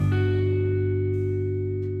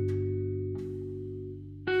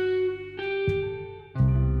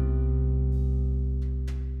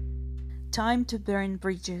Time to burn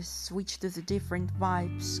bridges, switch to the different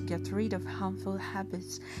vibes, get rid of harmful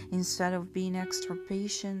habits instead of being extra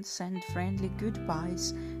patient, send friendly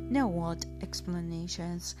goodbyes, no what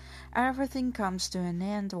explanations. Everything comes to an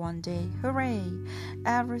end one day, hooray!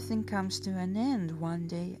 Everything comes to an end one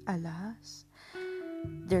day, alas.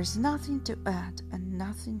 There's nothing to add and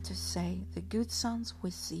nothing to say, the good sons we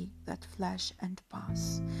see that flash and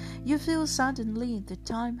pass. You feel suddenly the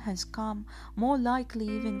time has come, more likely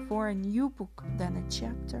even for a new book than a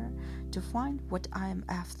chapter, to find what I am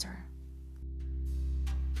after.